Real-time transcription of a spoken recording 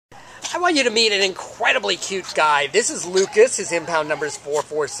want you to meet an incredibly cute guy. This is Lucas. His impound number is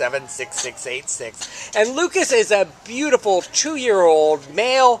 4476686. And Lucas is a beautiful 2-year-old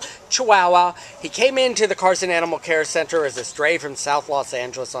male Chihuahua. He came into the Carson Animal Care Center as a stray from South Los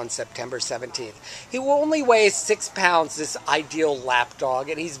Angeles on September 17th. He only weighs 6 pounds, this ideal lap dog,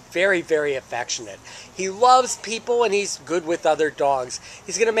 and he's very, very affectionate. He loves people and he's good with other dogs.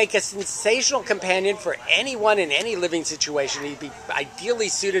 He's going to make a sensational companion for anyone in any living situation. He'd be ideally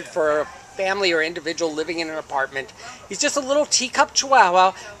suited for a family or individual living in an apartment. He's just a little teacup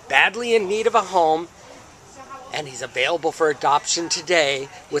Chihuahua, badly in need of a home. And he's available for adoption today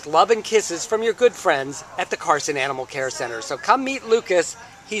with love and kisses from your good friends at the Carson Animal Care Center. So come meet Lucas.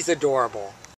 He's adorable.